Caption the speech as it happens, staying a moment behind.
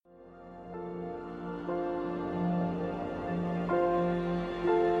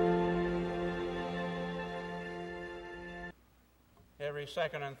Every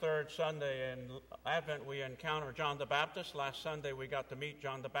second and third Sunday in Advent, we encounter John the Baptist. Last Sunday, we got to meet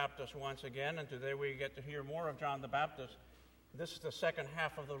John the Baptist once again, and today we get to hear more of John the Baptist. This is the second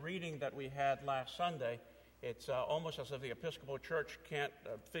half of the reading that we had last Sunday. It's almost as if the Episcopal Church can't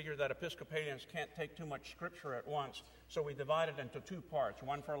figure that Episcopalians can't take too much Scripture at once, so we divide it into two parts,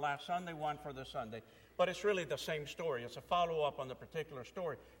 one for last Sunday, one for this Sunday. But it's really the same story. It's a follow-up on the particular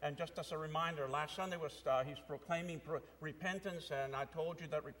story. And just as a reminder, last Sunday was he's proclaiming repentance, and I told you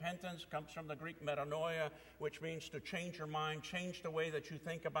that repentance comes from the Greek metanoia, which means to change your mind, change the way that you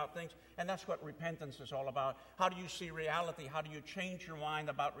think about things. And that's what repentance is all about. How do you see reality? How do you change your mind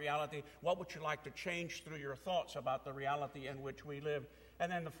about reality? What would you like to change through your thoughts about the reality in which we live?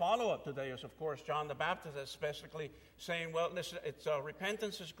 And then the follow-up today is, of course, John the Baptist is basically saying, well, listen,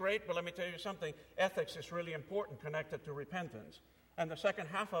 repentance is great, but let me tell you something. Ethics is really important connected to repentance. And the second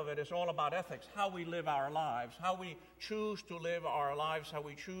half of it is all about ethics, how we live our lives, how we choose to live our lives, how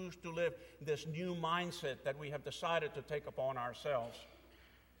we choose to live this new mindset that we have decided to take upon ourselves.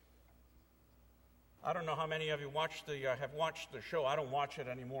 I don't know how many of you have watched the show. I don't watch it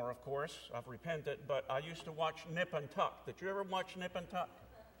anymore, of course. I've repented, but I used to watch Nip and Tuck. Did you ever watch Nip and Tuck?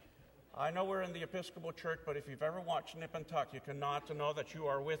 I know we're in the Episcopal Church, but if you've ever watched Nip and Tuck, you can nod to know that you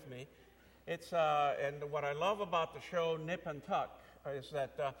are with me. And what I love about the show Nip and Tuck is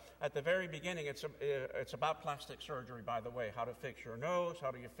that at the very beginning, it's about plastic surgery, by the way, how to fix your nose,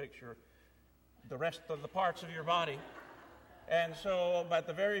 how do you fix the rest of the parts of your body. And so at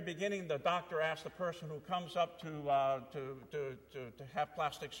the very beginning, the doctor asks the person who comes up to have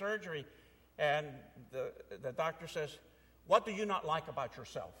plastic surgery, and the doctor says, what do you not like about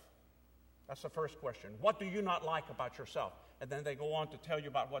yourself? That's the first question. What do you not like about yourself? And then they go on to tell you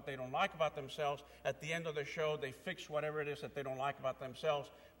about what they don't like about themselves. At the end of the show, they fix whatever it is that they don't like about themselves,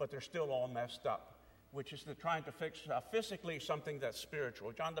 but they're still all messed up, which is they're trying to fix physically something that's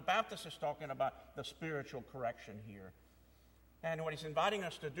spiritual. John the Baptist is talking about the spiritual correction here. And what he's inviting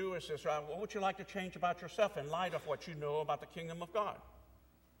us to do is this, what would you like to change about yourself in light of what you know about the kingdom of God?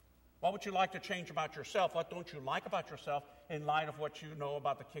 What would you like to change about yourself? What don't you like about yourself in light of what you know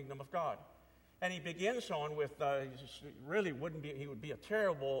about the kingdom of God? And he begins on with, he would be a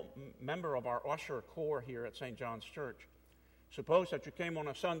terrible member of our usher corps here at St. John's Church. Suppose that you came on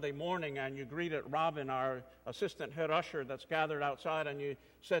a Sunday morning and you greeted Robin, our assistant head usher that's gathered outside, and you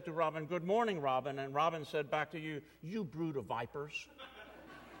said to Robin, "Good morning, Robin." And Robin said back to you, "You brood of vipers."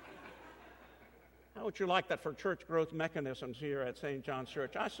 How would you like that for church growth mechanisms here at St. John's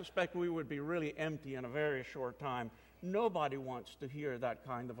Church? I suspect we would be really empty in a very short time. Nobody wants to hear that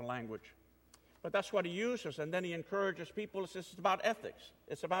kind of a language. But that's what he uses, and then he encourages people. It's about ethics.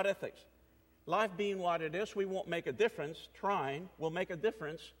 It's about ethics. Life being what it is, we won't make a difference. Trying will make a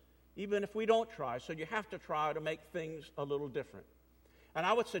difference, even if we don't try. So you have to try to make things a little different. And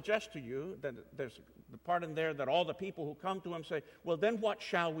I would suggest to you that there's the part in there that all the people who come to him say, well, then what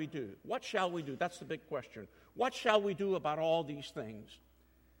shall we do? What shall we do? That's the big question. What shall we do about all these things?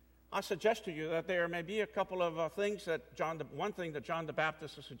 I suggest to you that there may be a couple of things that one thing that John the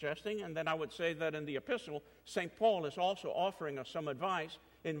Baptist is suggesting, and then I would say that in the epistle, St. Paul is also offering us some advice,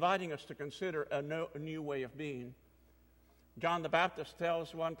 inviting us to consider a new way of being. John the Baptist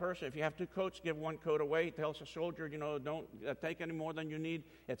tells one person, if you have two coats, give one coat away. He tells a soldier, don't take any more than you need,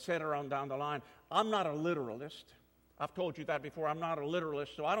 etc. on down the line. I'm not a literalist. I've told you that before. I'm not a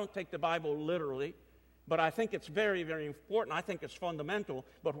literalist, so I don't take the Bible literally. But I think it's very, very important. I think it's fundamental.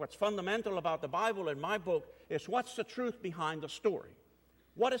 But what's fundamental about the Bible in my book is what's the truth behind the story?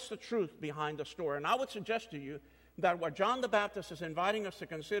 What is the truth behind the story? And I would suggest to you that what John the Baptist is inviting us to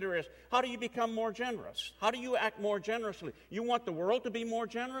consider is, how do you become more generous? How do you act more generously? You want the world to be more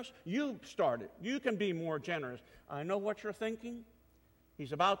generous? You start it. You can be more generous. I know what you're thinking.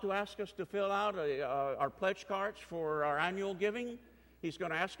 He's about to ask us to fill out our pledge cards for our annual giving. He's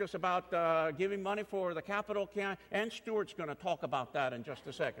going to ask us about giving money for the Capitol County. Ann Stewart's going to talk about that in just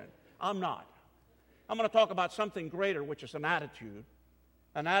a second. I'm not. I'm going to talk about something greater, which is an attitude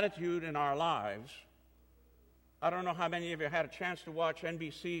in our lives. I don't know how many of you had a chance to watch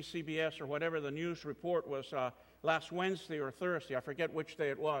NBC, CBS, or whatever the news report was last Wednesday or Thursday. I forget which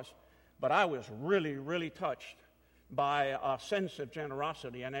day it was. But I was really, really touched by a sense of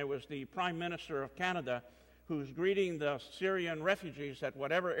generosity. And it was the Prime Minister of Canada who's greeting the Syrian refugees at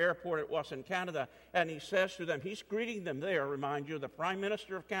whatever airport it was in Canada, and he says to them, he's greeting them there, remind you, the Prime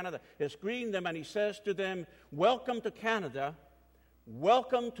Minister of Canada is greeting them, and he says to them, welcome to Canada,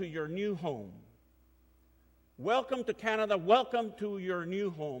 welcome to your new home. Welcome to Canada, welcome to your new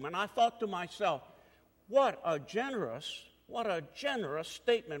home. And I thought to myself, what a generous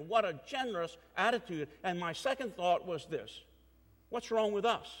statement, what a generous attitude. And my second thought was this: What's wrong with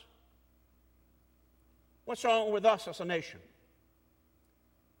us? What's wrong with us as a nation?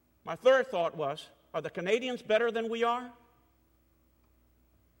 My third thought was, are the Canadians better than we are?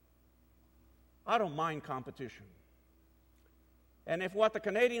 I don't mind competition. And if what the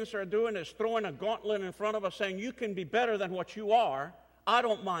Canadians are doing is throwing a gauntlet in front of us saying you can be better than what you are, I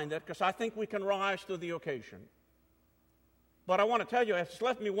don't mind it because I think we can rise to the occasion. But I want to tell you, it's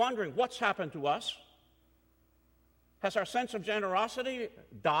left me wondering what's happened to us. Has our sense of generosity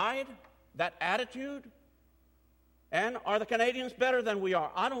died? That attitude? And are the Canadians better than we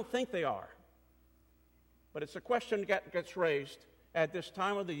are? I don't think they are. But it's a question that gets raised at this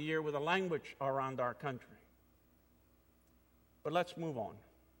time of the year with the language around our country. But let's move on.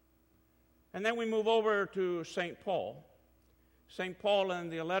 And then we move over to St. Paul. St. Paul in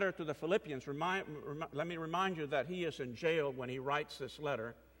the letter to the Philippians, let me remind you that he is in jail when he writes this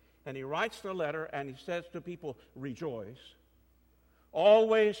letter. And he writes the letter and he says to people, rejoice.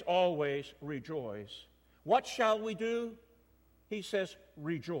 Always, always rejoice. What shall we do? He says,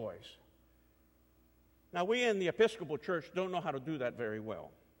 rejoice. Now, we in the Episcopal Church don't know how to do that very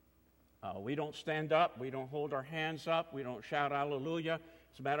well. We don't stand up. We don't hold our hands up. We don't shout hallelujah.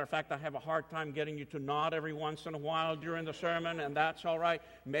 As a matter of fact, I have a hard time getting you to nod every once in a while during the sermon, and that's all right.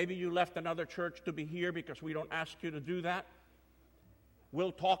 Maybe you left another church to be here because we don't ask you to do that.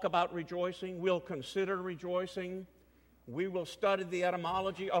 We'll talk about rejoicing. We'll consider rejoicing. We will study the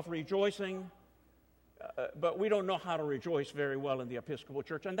etymology of rejoicing. But we don't know how to rejoice very well in the Episcopal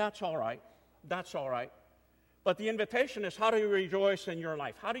Church, and that's all right. That's all right. But the invitation is, how do you rejoice in your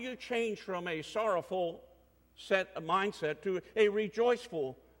life? How do you change from a sorrowful mindset to a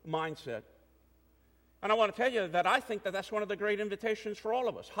rejoiceful mindset? And I want to tell you that I think that that's one of the great invitations for all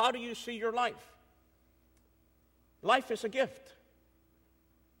of us. How do you see your life? Life is a gift.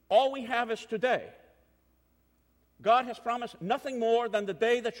 All we have is today. God has promised nothing more than the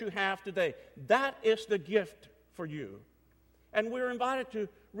day that you have today. That is the gift for you. And we're invited to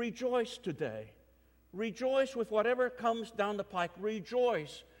rejoice today. Rejoice with whatever comes down the pike.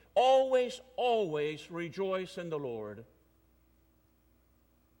 Rejoice. Always, always rejoice in the Lord.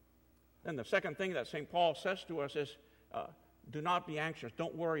 Then the second thing that St. Paul says to us is, do not be anxious.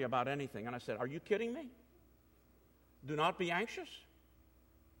 Don't worry about anything. And I said, are you kidding me? Do not be anxious?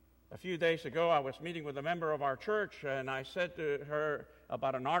 A few days ago, I was meeting with a member of our church, and I said to her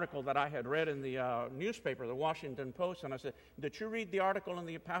about an article that I had read in the newspaper, the Washington Post, and I said, did you read the article in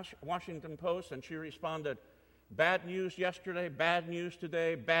the Washington Post? And she responded, bad news yesterday, bad news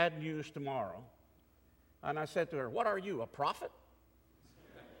today, bad news tomorrow. And I said to her, what are you, a prophet?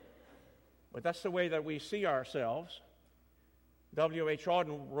 But that's the way that we see ourselves. W.H.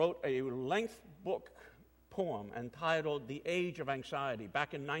 Auden wrote a length poem entitled The Age of Anxiety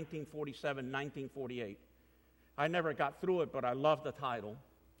back in 1947, 1948. I never got through it, but I love the title.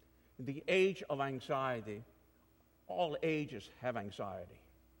 The Age of Anxiety. All ages have anxiety.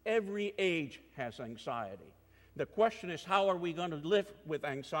 Every age has anxiety. The question is, how are we going to live with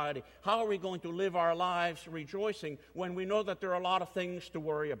anxiety? How are we going to live our lives rejoicing when we know that there are a lot of things to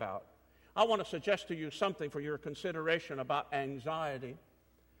worry about? I want to suggest to you something for your consideration about anxiety.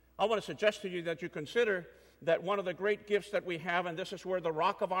 I want to suggest to you that you consider that one of the great gifts that we have, and this is where the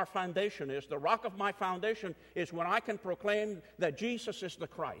rock of our foundation is, the rock of my foundation is when I can proclaim that Jesus is the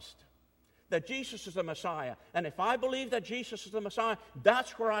Christ, that Jesus is the Messiah. And if I believe that Jesus is the Messiah,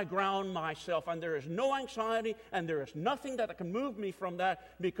 that's where I ground myself. And there is no anxiety, and there is nothing that can move me from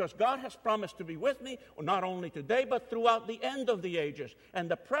that, because God has promised to be with me, not only today, but throughout the end of the ages. And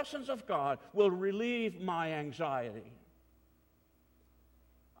the presence of God will relieve my anxiety.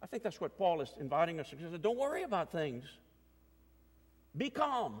 I think that's what Paul is inviting us to do. Don't worry about things. Be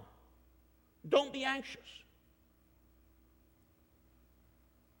calm. Don't be anxious.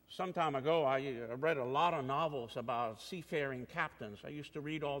 Some time ago, I read a lot of novels about seafaring captains. I used to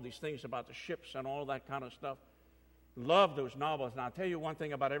read all these things about the ships and all that kind of stuff. Love those novels. And I'll tell you one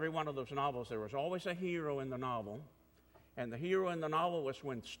thing about every one of those novels. There was always a hero in the novel. And the hero in the novel was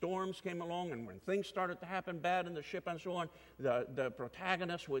when storms came along and when things started to happen bad in the ship and so on, the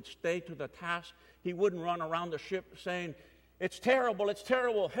protagonist would stay to the task. He wouldn't run around the ship saying, it's terrible,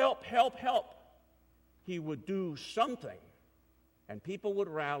 help, help, help. He would do something, and people would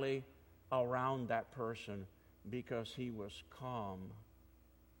rally around that person because he was calm,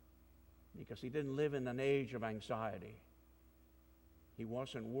 because he didn't live in an age of anxiety. He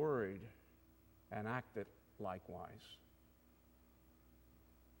wasn't worried and acted likewise.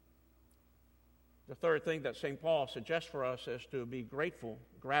 The third thing that St. Paul suggests for us is to be grateful,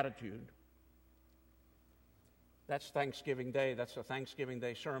 gratitude. That's Thanksgiving Day. That's a Thanksgiving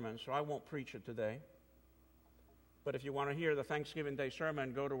Day sermon, so I won't preach it today. But if you want to hear the Thanksgiving Day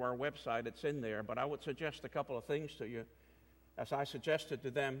sermon, go to our website. It's in there. But I would suggest a couple of things to you, as I suggested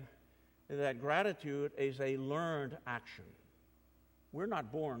to them, that gratitude is a learned action. We're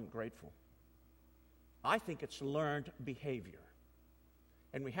not born grateful. I think it's learned behavior.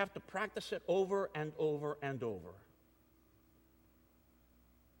 And we have to practice it over and over and over.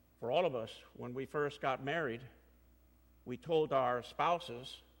 For all of us, when we first got married, we told our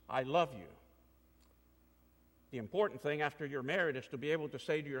spouses, "I love you." The important thing after you're married is to be able to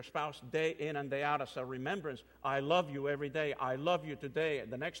say to your spouse day in and day out as a remembrance, "I love you every day. I love you today.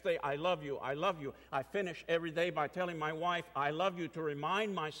 The next day, I love you. I love you." I finish every day by telling my wife, "I love you," to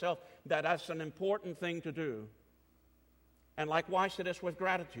remind myself that that's an important thing to do. And likewise it is with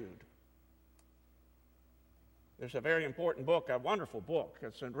gratitude. There's a very important book, a wonderful book.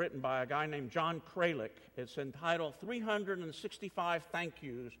 It's written by a guy named John Kralik. It's entitled 365 Thank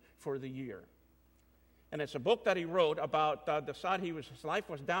Yous for the Year. And it's a book that he wrote about his life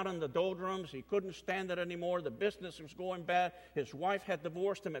was down in the doldrums. He couldn't stand it anymore. The business was going bad. His wife had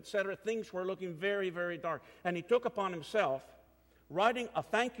divorced him, etc. Things were looking very, very dark. And he took upon himself writing a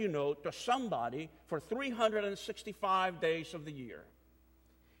thank you note to somebody for 365 days of the year.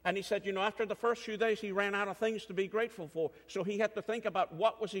 And he said, after the first few days, he ran out of things to be grateful for. So he had to think about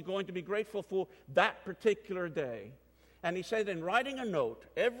what was he going to be grateful for that particular day. And he said, in writing a note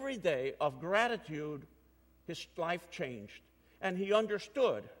every day of gratitude, his life changed. And he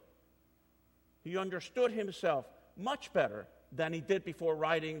understood himself much better than he did before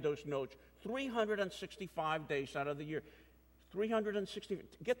writing those notes. 365 days out of the year. 360.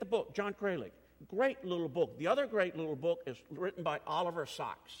 Get the book, John Kralik. Great little book. The other great little book is written by Oliver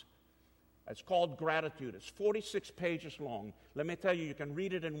Sacks. It's called Gratitude. It's 46 pages long. Let me tell you, you can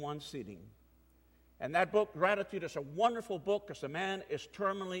read it in one sitting. And that book, Gratitude, is a wonderful book because the man is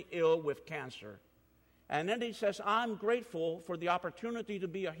terminally ill with cancer. And then he says, I'm grateful for the opportunity to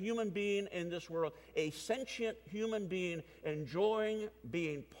be a human being in this world, a sentient human being, enjoying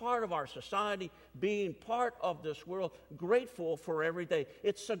being part of our society, being part of this world, grateful for every day.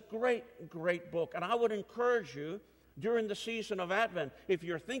 It's a great, great book. And I would encourage you, during the season of Advent, if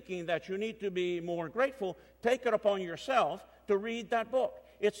you're thinking that you need to be more grateful, take it upon yourself to read that book.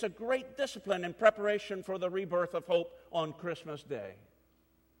 It's a great discipline in preparation for the rebirth of hope on Christmas Day.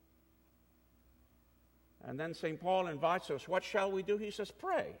 And then St. Paul invites us, what shall we do? He says,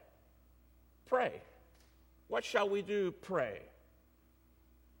 pray. Pray. What shall we do? Pray.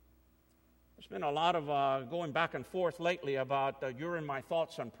 There's been a lot of going back and forth lately about you're in my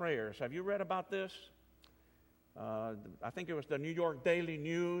thoughts and prayers. Have you read about this? I think it was the New York Daily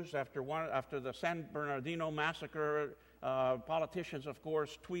News after the San Bernardino massacre. Politicians, of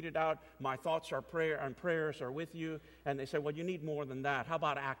course, tweeted out, my thoughts are prayer and prayers are with you. And they said, well, you need more than that. How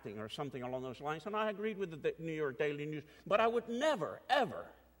about acting or something along those lines? And I agreed with the New York Daily News. But I would never, ever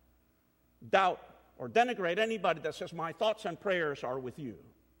doubt or denigrate anybody that says, my thoughts and prayers are with you.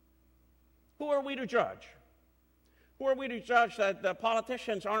 Who are we to judge? Who are we to judge that the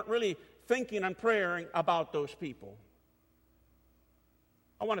politicians aren't really thinking and praying about those people?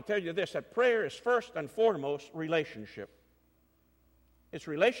 I want to tell you this, that prayer is first and foremost relationship. It's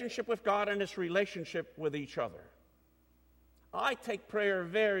relationship with God and it's relationship with each other. I take prayer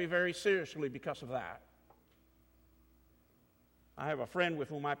very, very seriously because of that. I have a friend with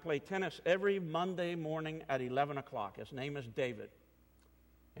whom I play tennis every Monday morning at 11 o'clock. His name is David.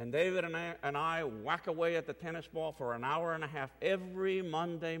 And David and I whack away at the tennis ball for an hour and a half every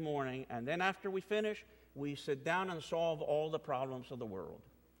Monday morning. And then after we finish, we sit down and solve all the problems of the world.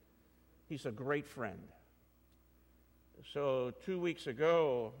 He's a great friend. So 2 weeks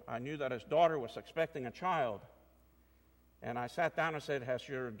ago, I knew that his daughter was expecting a child. And I sat down and said, has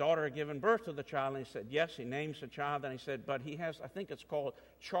your daughter given birth to the child? And he said, yes. He names the child. And he said, but he has, I think it's called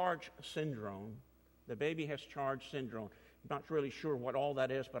Charge syndrome. The baby has Charge syndrome. I'm not really sure what all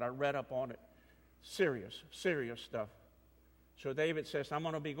that is, but I read up on it. Serious stuff. So David says, I'm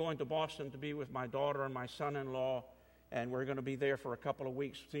going to be going to Boston to be with my daughter and my son-in-law, and we're going to be there for a couple of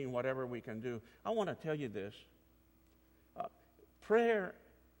weeks seeing whatever we can do. I want to tell you this. Prayer,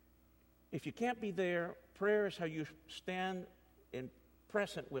 if you can't be there, prayer is how you stand in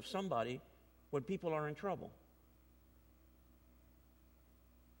present with somebody when people are in trouble.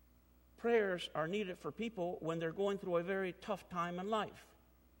 Prayers are needed for people when they're going through a very tough time in life.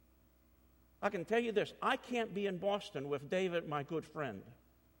 I can tell you this, I can't be in Boston with David, my good friend.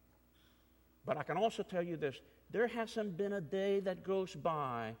 But I can also tell you this, there hasn't been a day that goes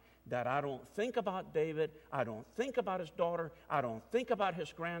by that I don't think about David, I don't think about his daughter, I don't think about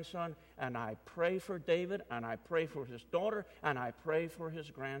his grandson, and I pray for David, and I pray for his daughter, and I pray for his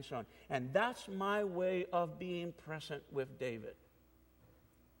grandson. And that's my way of being present with David.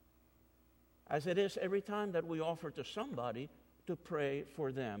 As it is every time that we offer to somebody to pray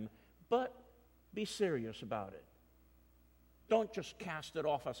for them. But be serious about it. Don't just cast it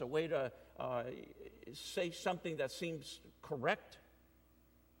off as a way to say something that seems correct.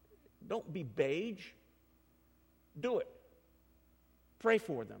 Don't be beige. Do it. Pray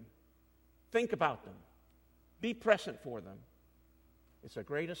for them. Think about them. Be present for them. It's the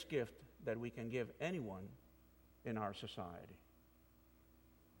greatest gift that we can give anyone in our society.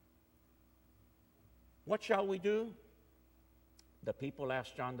 What shall we do? The people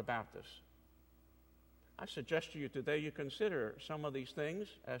asked John the Baptist. I suggest to you today you consider some of these things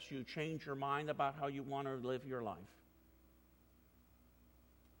as you change your mind about how you want to live your life.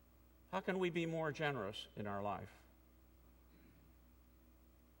 How can we be more generous in our life?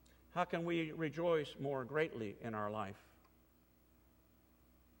 How can we rejoice more greatly in our life?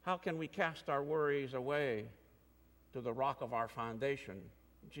 How can we cast our worries away to the rock of our foundation,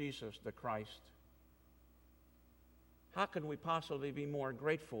 Jesus the Christ? How can we possibly be more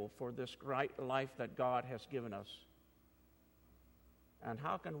grateful for this great life that God has given us? And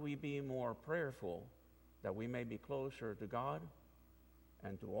how can we be more prayerful that we may be closer to God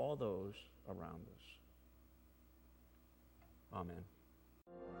and to all those around us? Amen.